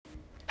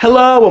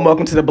Hello and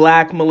welcome to the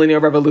Black Millennial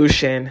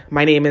Revolution.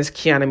 My name is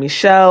Kiana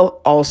Michelle,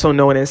 also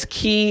known as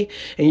Key,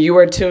 and you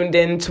are tuned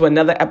in to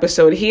another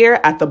episode here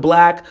at the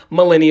Black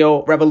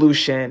Millennial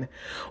Revolution.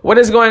 What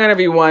is going on,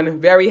 everyone?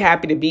 Very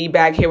happy to be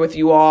back here with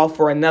you all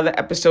for another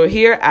episode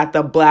here at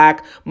the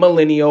Black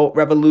Millennial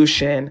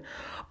Revolution.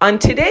 On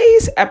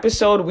today's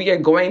episode, we are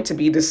going to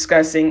be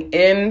discussing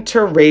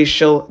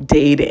interracial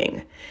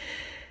dating.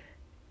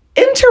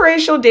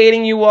 Interracial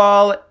dating, you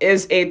all,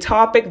 is a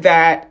topic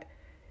that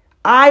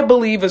I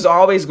believe is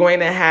always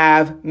going to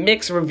have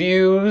mixed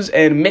reviews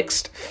and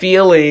mixed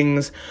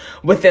feelings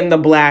within the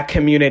Black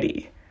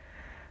community.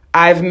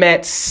 I've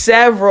met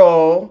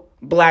several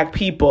Black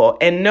people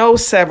and know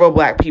several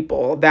Black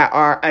people that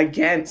are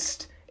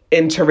against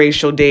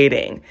interracial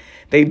dating.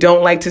 They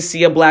don't like to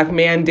see a Black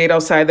man date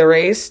outside the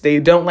race. They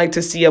don't like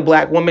to see a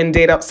Black woman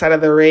date outside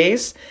of the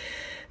race.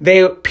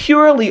 They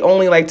purely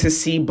only like to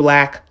see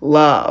Black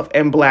love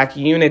and Black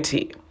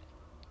unity.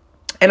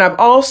 And I've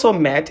also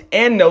met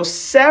and know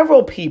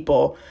several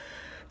people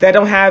that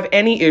don't have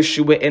any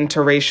issue with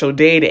interracial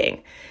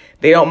dating.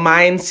 They don't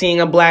mind seeing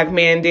a Black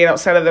man date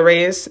outside of the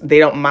race. They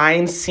don't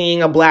mind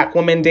seeing a Black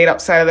woman date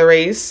outside of the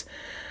race,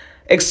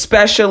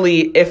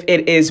 especially if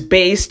it is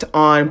based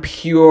on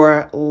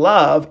pure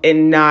love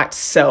and not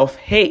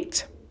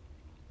self-hate.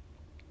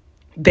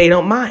 They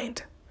don't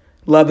mind.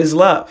 Love is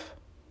love.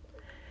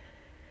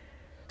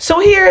 So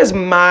here is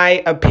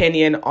my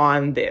opinion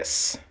on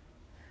this.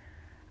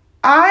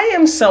 I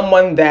am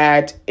someone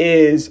that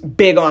is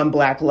big on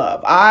Black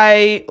love.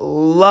 I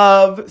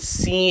love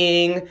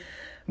seeing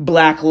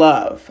Black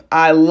love.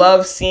 I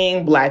love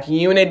seeing Black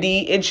unity.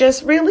 It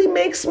just really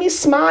makes me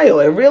smile.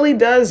 It really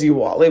does,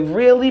 you all. It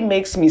really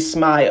makes me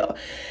smile.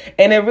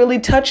 And it really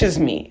touches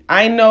me.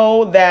 I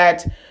know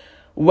that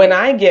when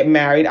I get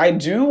married, I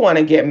do want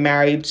to get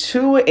married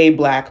to a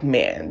Black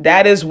man.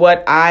 That is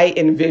what I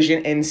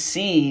envision and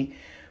see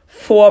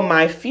for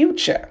my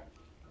future.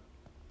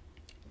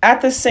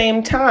 At the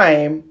same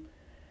time,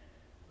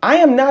 I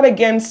am not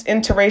against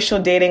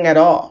interracial dating at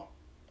all.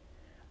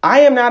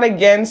 I am not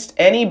against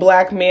any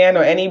Black man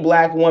or any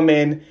Black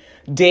woman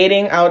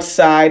dating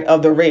outside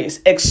of the race,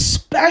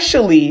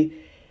 especially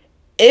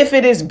if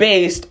it is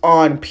based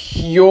on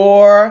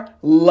pure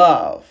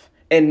love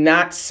and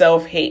not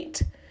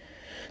self-hate.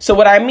 So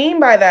what I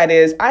mean by that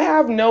is I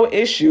have no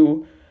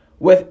issue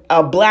with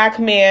a Black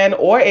man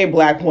or a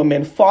Black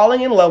woman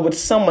falling in love with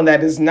someone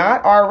that is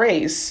not our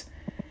race,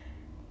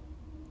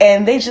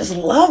 and they just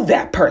love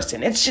that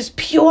person. It's just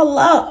pure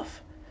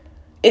love.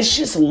 It's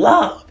just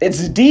love.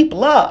 It's deep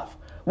love.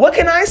 What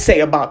can I say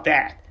about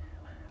that?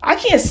 I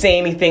can't say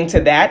anything to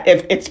that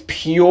if it's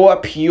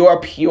pure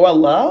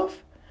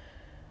love.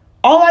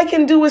 All I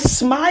can do is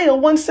smile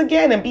once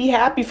again and be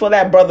happy for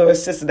that brother or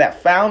sister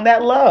that found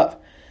that love.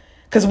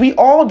 Because we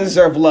all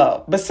deserve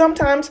love. But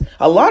sometimes,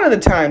 a lot of the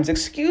times,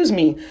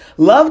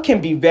 love can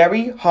be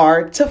very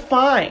hard to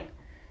find.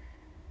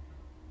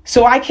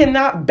 So I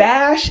cannot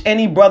bash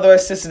any brother or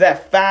sister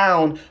that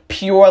found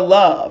pure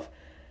love,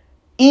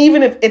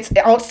 even if it's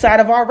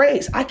outside of our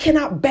race. I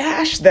cannot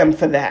bash them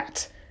for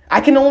that. I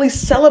can only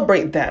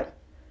celebrate them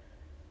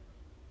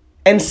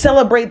and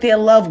celebrate their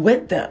love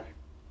with them.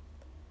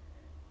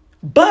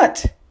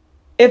 But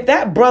if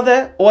that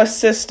brother or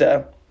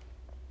sister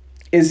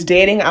is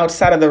dating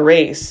outside of the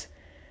race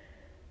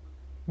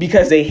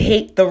because they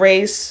hate the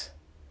race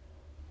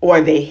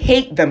or they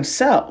hate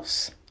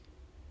themselves,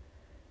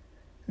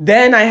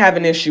 then I have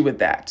an issue with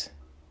that.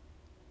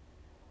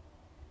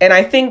 And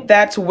I think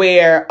that's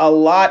where a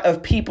lot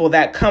of people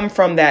that come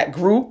from that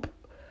group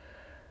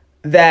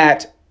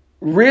that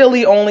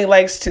really only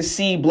likes to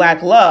see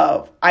Black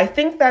love, I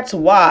think that's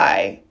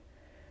why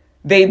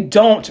they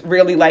don't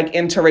really like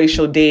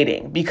interracial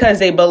dating, because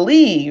they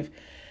believe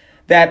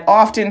that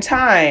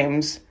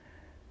oftentimes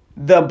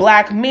the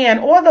Black man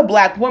or the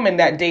Black woman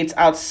that dates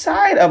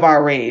outside of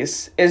our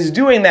race is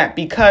doing that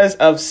because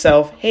of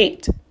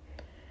self-hate.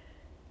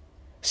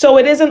 So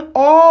it isn't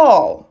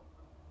all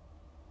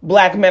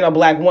Black men or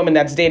Black women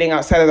that's dating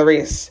outside of the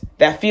race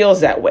that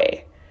feels that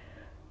way.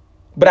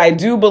 But I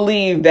do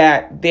believe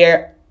that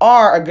there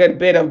are a good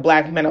bit of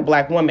Black men or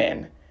Black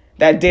women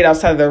that date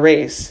outside of the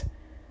race,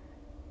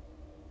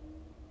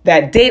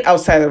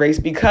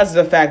 because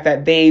of the fact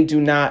that they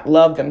do not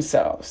love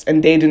themselves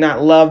and they do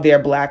not love their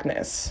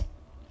Blackness.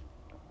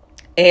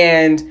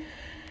 And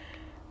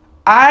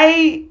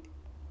I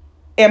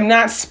am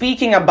not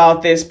speaking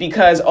about this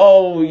because,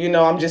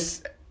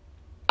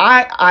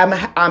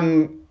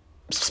 I'm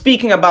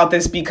speaking about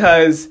this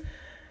because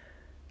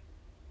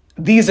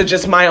these are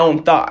just my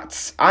own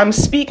thoughts. I'm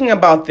speaking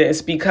about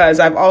this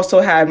because I've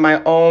also had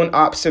my own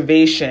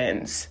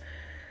observations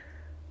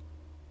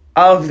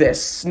of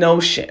this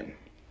notion.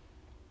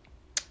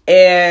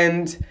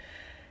 And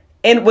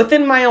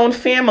within my own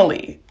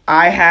family,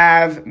 I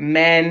have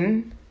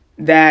men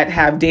that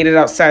have dated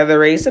outside of the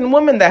race and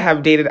women that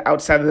have dated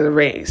outside of the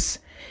race.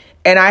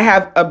 And I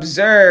have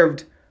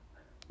observed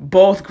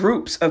both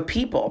groups of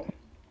people.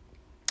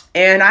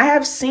 And I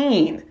have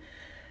seen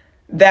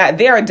that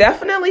there are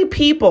definitely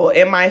people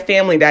in my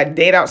family that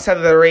date outside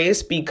of the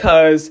race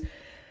because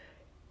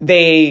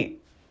they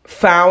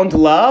found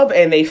love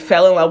and they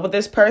fell in love with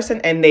this person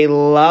and they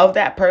love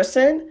that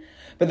person.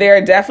 But there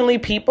are definitely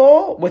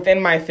people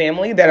within my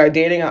family that are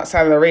dating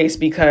outside of the race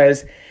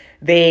because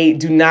they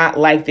do not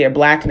like their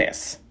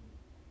blackness.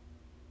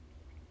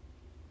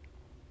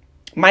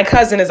 My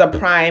cousin is a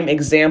prime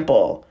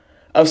example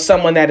of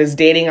someone that is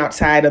dating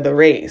outside of the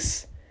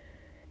race.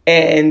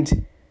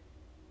 And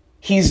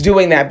he's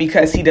doing that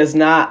because he does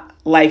not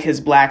like his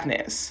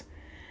blackness.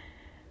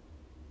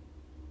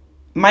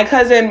 My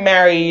cousin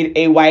married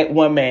a white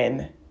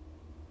woman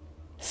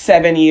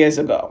 7 years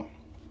ago.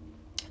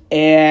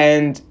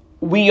 And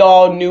we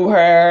all knew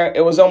her.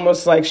 It was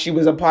almost like she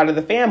was a part of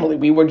the family.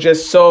 We were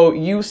just so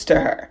used to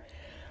her.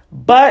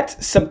 But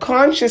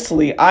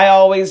subconsciously, I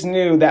always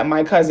knew that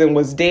my cousin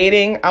was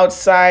dating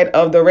outside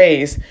of the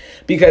race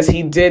because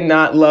he did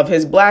not love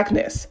his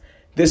blackness.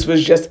 This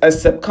was just a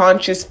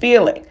subconscious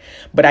feeling.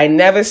 But I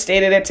never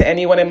stated it to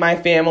anyone in my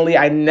family.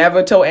 I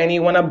never told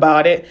anyone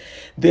about it.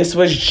 This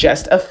was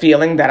just a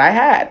feeling that I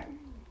had.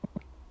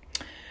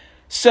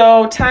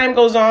 So time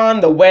goes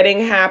on. The wedding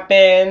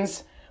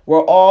happens.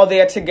 We're all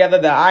there together,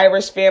 the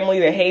Irish family,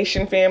 the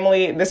Haitian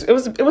family.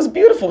 It was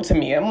beautiful to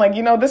me. I'm like,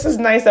 this is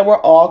nice that we're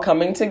all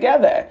coming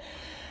together.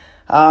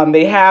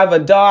 They have a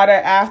daughter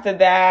after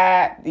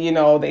that.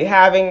 They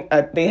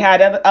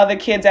had other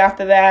kids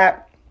after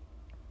that.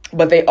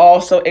 But they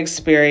also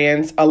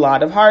experienced a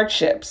lot of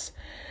hardships.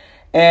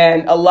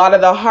 And a lot of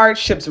the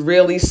hardships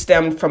really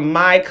stemmed from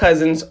my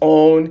cousin's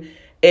own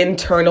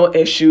internal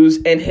issues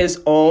and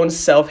his own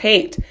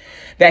self-hate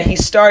that he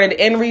started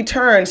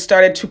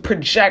to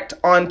project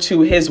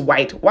onto his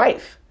white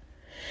wife.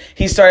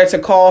 He started to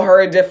call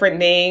her different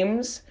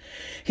names.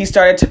 He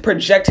started to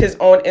project his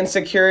own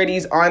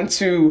insecurities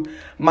onto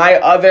my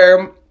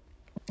other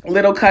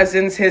little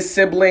cousins, his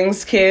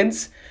siblings'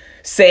 kids,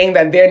 saying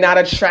that they're not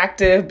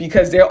attractive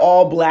because they're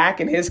all black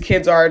and his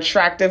kids are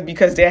attractive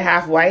because they're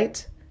half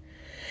white.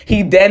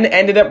 He then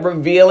ended up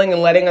revealing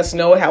and letting us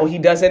know how he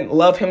doesn't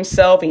love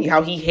himself and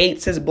how he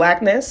hates his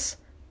blackness.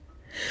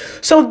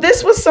 So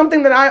this was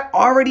something that I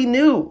already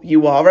knew,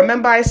 you all.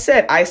 Remember I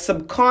said I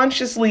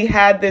subconsciously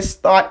had this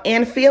thought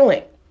and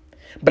feeling,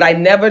 but I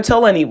never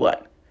told anyone.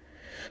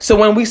 So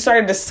when we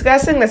started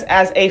discussing this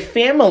as a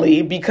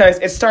family, because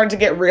it started to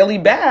get really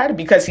bad,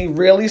 because he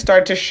really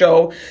started to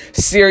show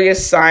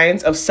serious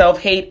signs of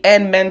self-hate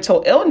and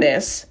mental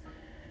illness,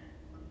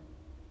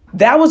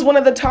 that was one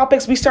of the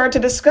topics we started to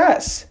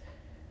discuss.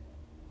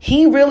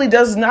 He really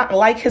does not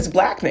like his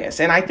blackness.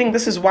 And I think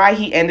this is why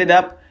he ended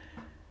up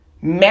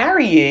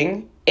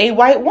marrying a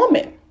white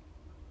woman.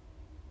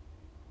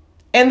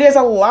 And there's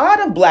a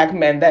lot of black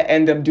men that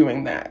end up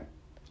doing that.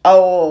 A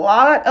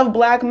lot of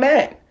black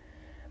men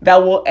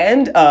that will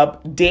end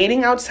up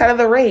dating outside of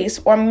the race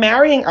or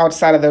marrying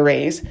outside of the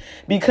race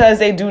because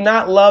they do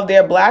not love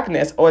their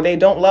blackness or they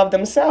don't love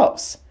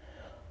themselves.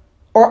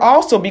 Or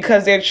also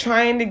because they're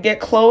trying to get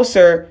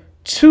closer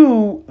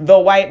to the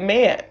white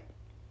man.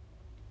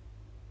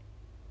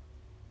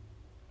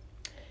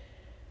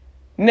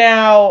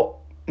 Now,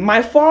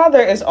 my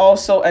father is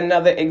also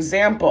another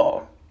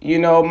example.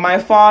 My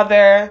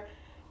father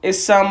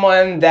is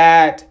someone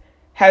that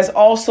has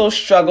also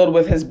struggled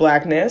with his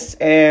blackness,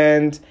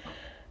 and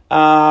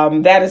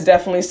that is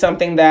definitely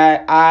something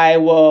that I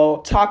will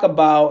talk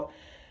about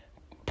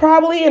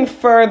probably in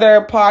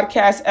further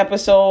podcast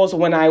episodes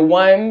when I,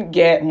 one,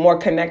 get more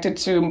connected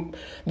to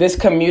this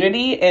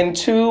community, and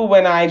two,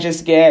 when I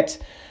just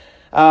get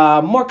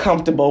more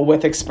comfortable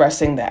with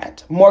expressing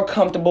that, more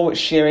comfortable with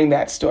sharing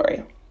that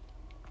story.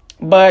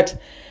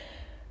 But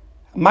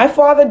my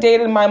father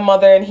dated my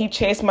mother, and he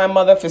chased my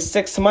mother for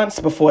 6 months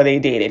before they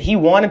dated. He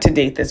wanted to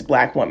date this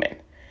black woman,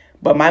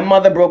 but my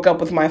mother broke up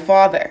with my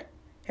father.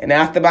 And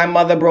after my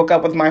mother broke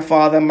up with my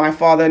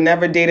father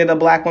never dated a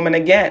black woman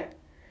again.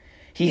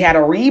 He had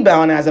a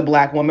rebound as a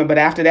black woman, but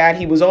after that,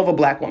 he was over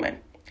black women.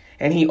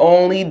 And he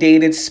only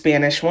dated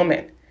Spanish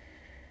women.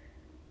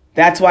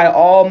 That's why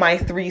all my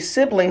 3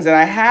 siblings that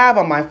I have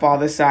on my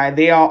father's side,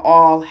 they are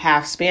all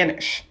half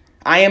Spanish.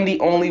 I am the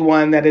only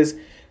one that is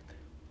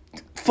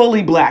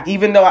fully black.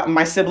 Even though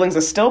my siblings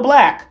are still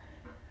black,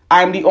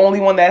 I'm the only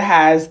one that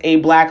has a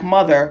black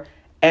mother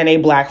and a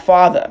black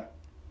father.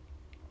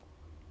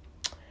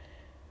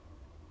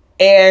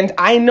 And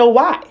I know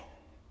why.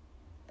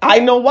 I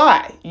know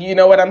why. You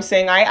know what I'm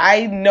saying?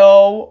 I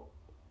know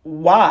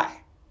why.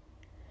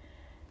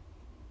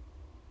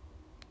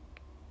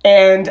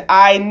 And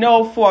I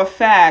know for a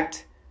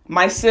fact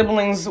my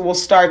siblings will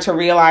start to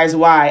realize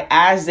why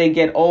as they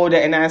get older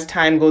and as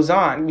time goes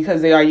on,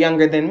 because they are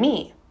younger than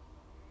me.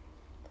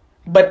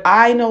 But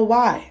I know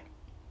why.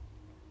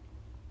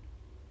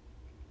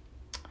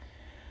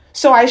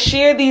 So I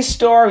share these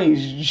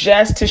stories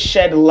just to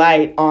shed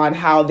light on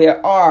how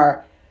there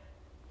are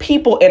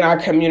people in our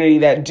community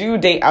that do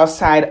date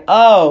outside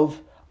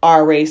of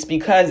our race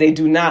because they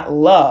do not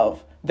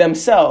love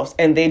themselves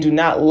and they do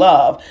not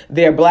love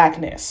their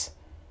blackness.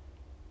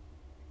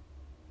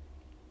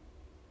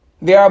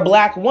 There are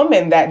black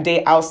women that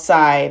date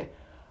outside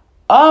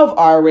of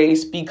our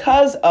race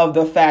because of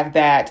the fact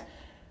that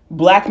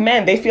black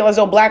men, they feel as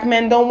though black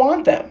men don't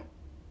want them.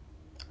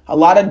 A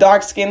lot of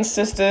dark-skinned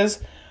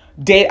sisters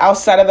date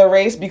outside of the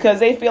race because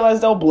they feel as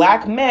though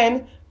black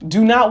men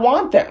do not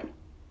want them.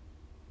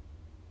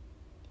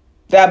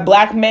 That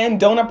black men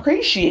don't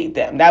appreciate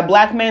them. That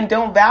black men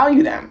don't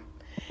value them.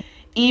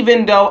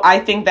 Even though I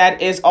think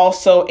that is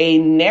also a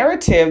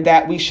narrative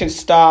that we should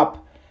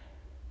stop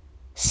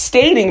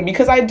stating,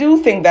 because I do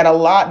think that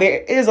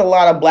there is a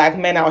lot of black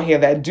men out here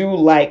that do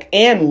like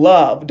and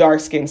love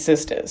dark-skinned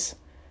sisters.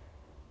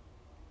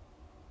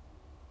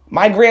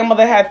 My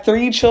grandmother had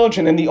 3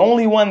 children, and the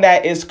only one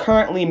that is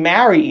currently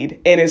married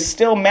and is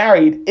still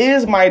married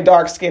is my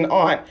dark-skinned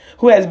aunt,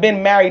 who has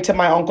been married to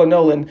my Uncle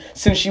Nolan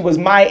since she was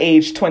my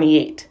age,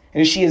 28,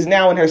 and she is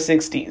now in her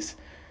 60s.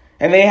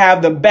 And they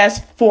have the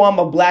best form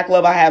of black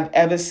love I have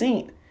ever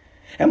seen.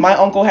 And my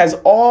uncle has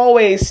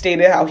always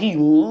stated how he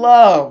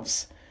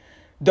loves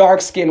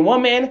dark-skinned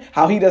women,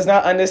 how he does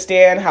not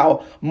understand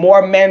how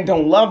more men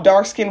don't love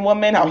dark-skinned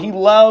women, how he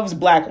loves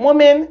black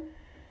women.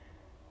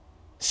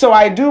 So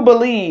I do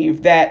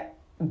believe that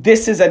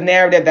this is a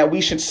narrative that we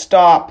should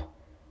stop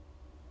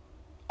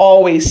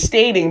always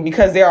stating,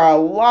 because there are a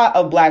lot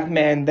of black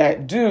men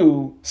that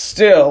do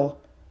still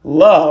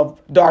love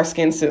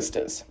dark-skinned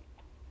sisters.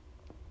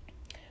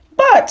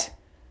 But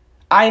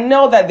I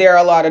know that there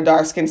are a lot of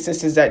dark-skinned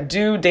sisters that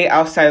do date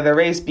outside of the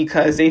race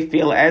because they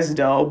feel as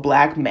though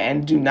black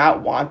men do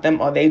not want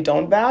them or they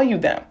don't value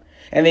them.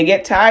 And they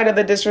get tired of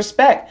the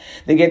disrespect.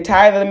 They get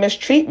tired of the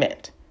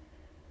mistreatment.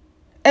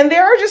 And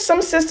there are just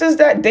some sisters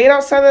that date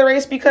outside of the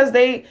race because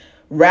they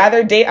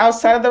rather date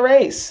outside of the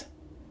race.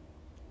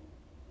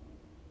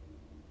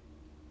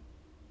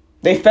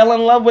 They fell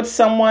in love with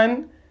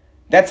someone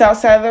that's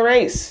outside of the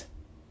race.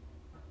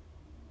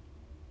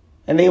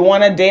 And they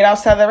want to date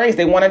outside of the race.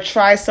 They want to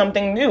try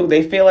something new.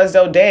 They feel as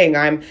though, dang,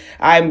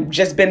 I'm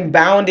just been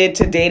bounded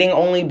to dating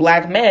only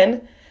black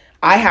men.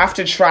 I have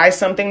to try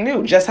something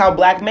new, just how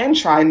black men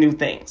try new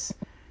things.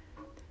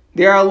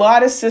 There are a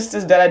lot of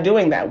sisters that are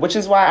doing that, which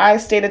is why I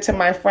stated to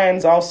my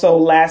friends also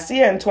last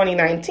year in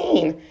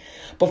 2019,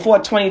 before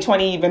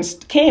 2020 even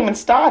came and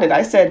started,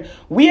 I said,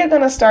 we are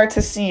going to start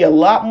to see a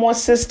lot more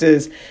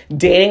sisters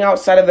dating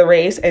outside of the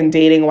race and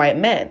dating white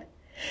men.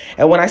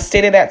 And when I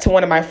stated that to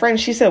one of my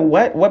friends, she said,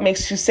 what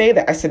makes you say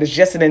that? I said, it's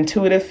just an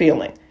intuitive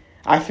feeling.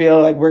 I feel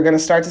like we're going to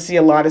start to see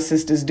a lot of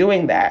sisters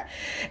doing that.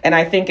 And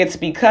I think it's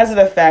because of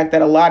the fact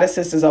that a lot of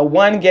sisters are,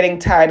 1, getting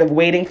tired of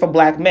waiting for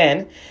black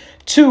men.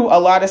 2, a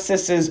lot of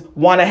sisters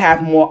want to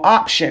have more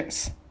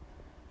options.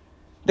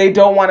 They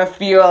don't want to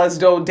feel as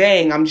though,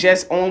 dang, I'm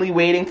just only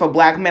waiting for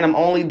black men. I'm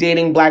only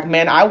dating black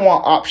men. I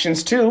want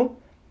options too.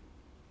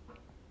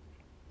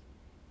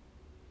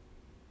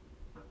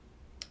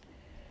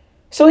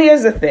 So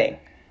here's the thing.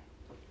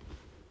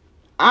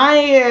 I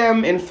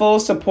am in full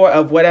support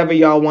of whatever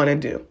y'all want to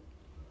do.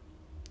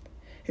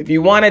 If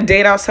you want to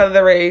date outside of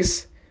the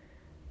race,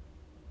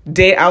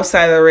 date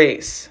outside of the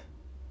race.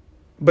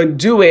 But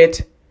do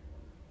it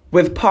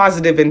with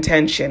positive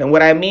intention. And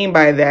what I mean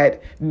by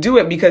that, do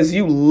it because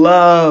you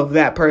love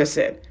that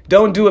person.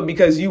 Don't do it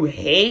because you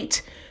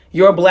hate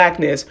your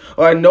blackness,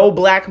 or no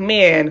black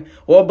man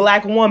or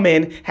black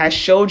woman has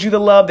showed you the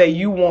love that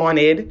you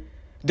wanted.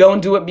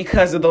 Don't do it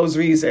because of those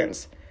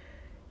reasons,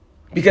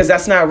 because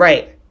that's not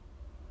right.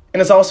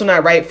 And it's also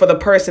not right for the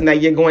person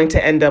that you're going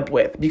to end up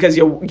with, because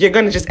you're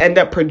going to just end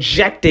up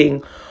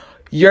projecting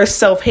your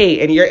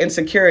self-hate and your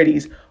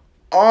insecurities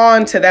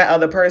onto that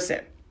other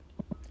person.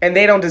 And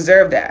they don't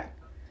deserve that.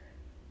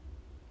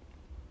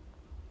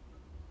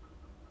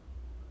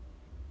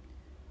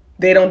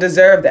 They don't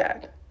deserve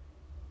that.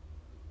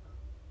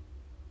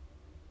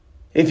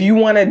 If you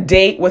want to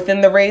date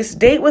within the race,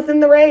 date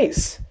within the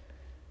race.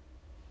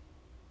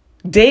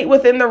 Date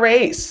within the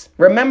race.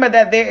 Remember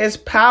that there is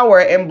power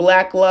in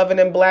black love and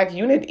in black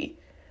unity.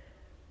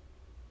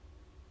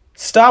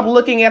 Stop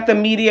looking at the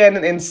media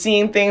and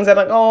seeing things that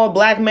are like, oh,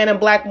 black men and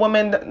black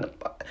women.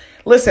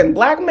 Listen,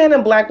 black men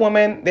and black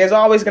women, there's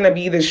always going to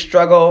be this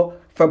struggle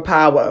for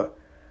power.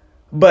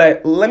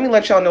 But let me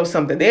let y'all know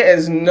something. There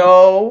is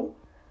no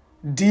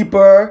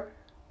deeper,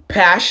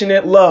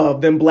 passionate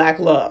love than black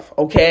love,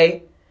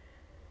 okay?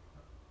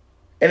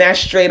 And that's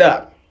straight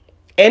up.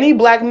 Any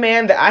black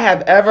man that I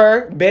have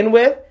ever been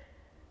with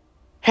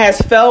has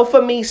fell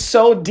for me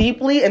so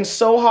deeply and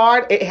so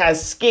hard, it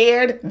has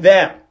scared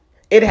them.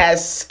 It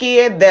has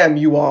scared them,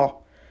 you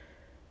all.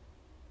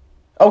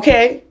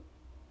 Okay?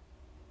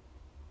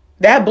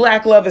 That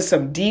black love is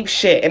some deep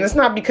shit. And it's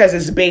not because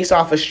it's based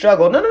off of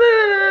struggle.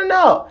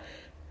 No.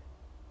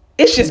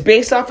 It's just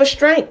based off of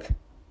strength.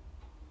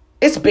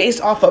 It's based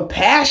off of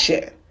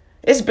passion.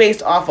 It's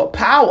based off of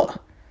power.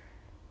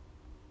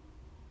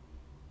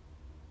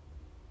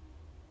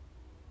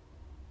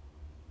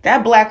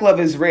 That black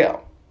love is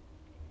real.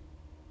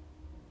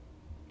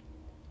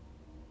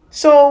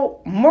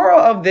 So, moral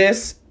of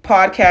this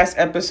podcast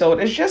episode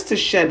is just to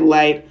shed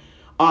light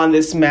on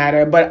this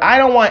matter, but I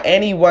don't want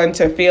anyone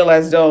to feel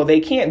as though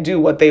they can't do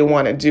what they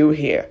want to do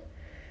here.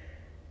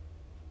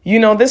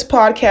 This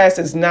podcast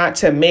is not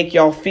to make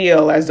y'all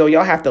feel as though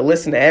y'all have to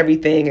listen to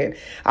everything and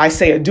I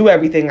say or do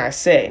everything I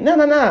say.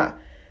 No.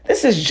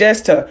 This is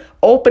just to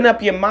open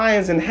up your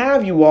minds and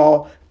have you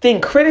all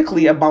think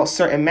critically about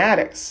certain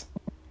matters.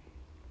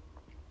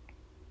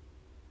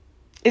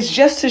 It's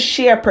just to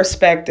share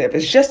perspective.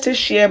 It's just to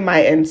share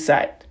my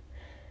insight.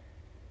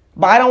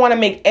 But I don't want to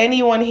make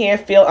anyone here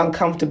feel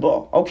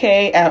uncomfortable,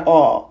 okay, at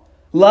all.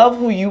 Love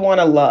who you want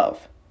to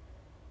love.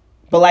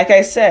 But like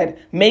I said,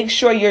 make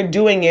sure you're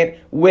doing it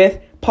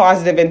with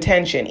positive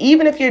intention.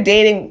 Even if you're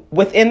dating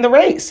within the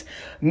race,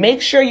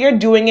 make sure you're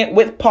doing it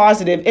with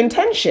positive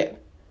intention.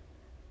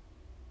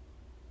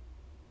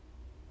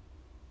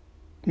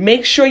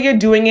 Make sure you're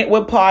doing it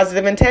with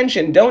positive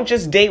intention. Don't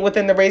just date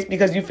within the race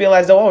because you feel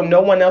as though,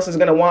 no one else is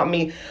going to want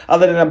me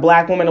other than a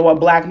black woman or a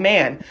black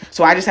man.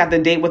 So I just have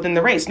to date within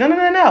the race.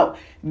 No.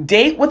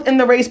 Date within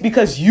the race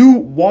because you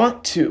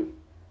want to.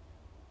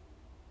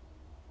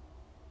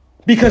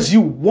 Because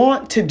you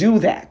want to do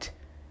that.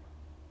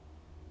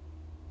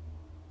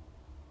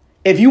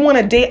 If you want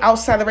to date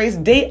outside the race,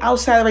 date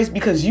outside the race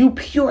because you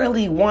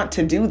purely want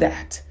to do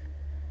that.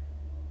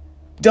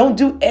 Don't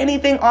do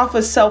anything off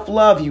of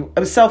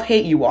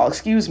self-hate, you all.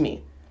 Excuse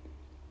me.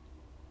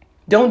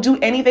 Don't do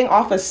anything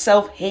off of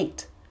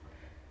self-hate.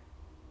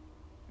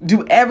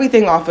 Do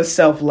everything off of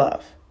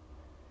self-love.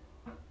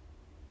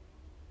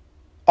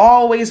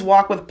 Always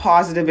walk with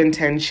positive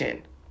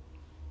intention.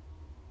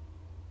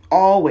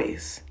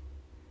 Always.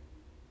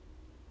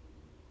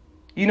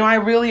 I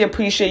really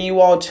appreciate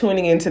you all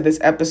tuning into this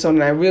episode,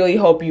 and I really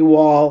hope you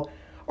all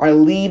are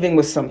leaving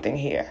with something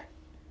here.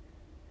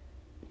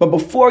 But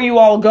before you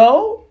all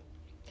go,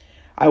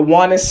 I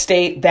want to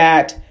state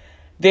that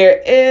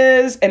there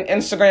is an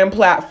Instagram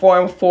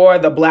platform for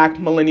the Black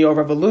Millennial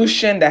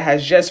Revolution that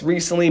has just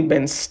recently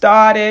been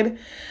started.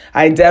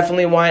 I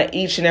definitely want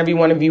each and every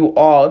one of you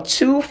all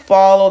to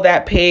follow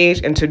that page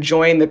and to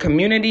join the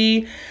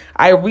community.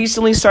 I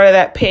recently started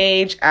that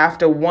page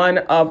after one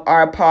of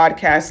our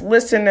podcast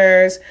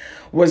listeners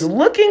was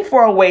looking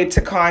for a way to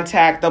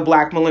contact the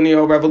Black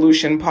Millennial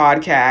Revolution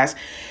podcast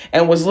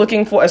and was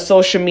looking for a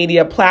social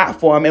media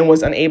platform and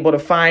was unable to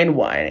find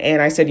one.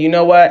 And I said, you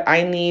know what?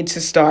 I need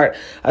to start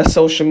a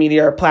social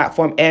media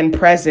platform and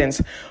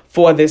presence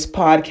for this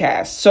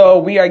podcast. So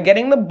we are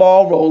getting the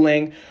ball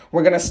rolling.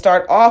 We're going to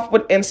start off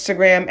with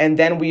Instagram and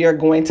then we are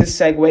going to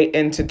segue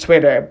into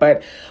Twitter.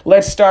 But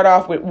let's start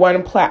off with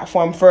one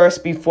platform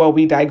first before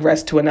we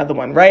digress to another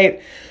one,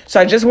 right? So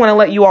I just want to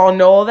let you all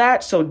know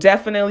that. So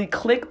definitely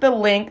click the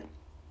link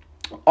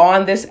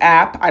on this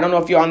app. I don't know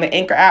if you're on the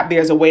Anchor app.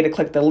 There's a way to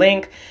click the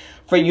link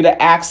for you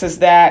to access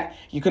that.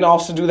 You can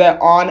also do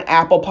that on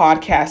Apple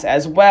Podcasts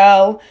as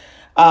well.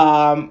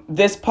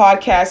 This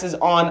podcast is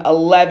on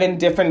 11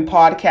 different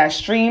podcast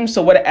streams.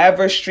 So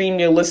whatever stream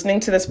you're listening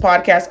to this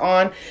podcast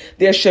on,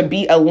 there should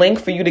be a link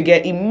for you to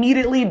get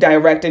immediately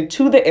directed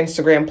to the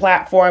Instagram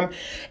platform.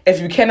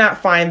 If you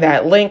cannot find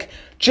that link,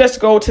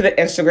 just go to the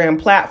Instagram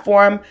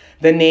platform,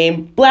 the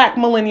name Black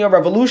Millennial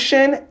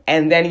Revolution,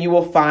 and then you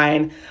will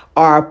find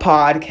our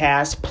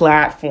podcast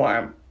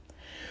platform.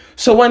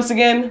 So once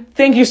again,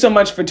 thank you so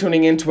much for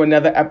tuning in to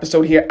another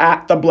episode here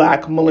at the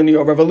Black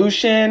Millennial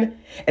Revolution.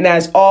 And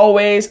as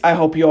always, I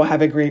hope you all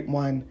have a great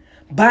one.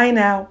 Bye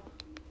now.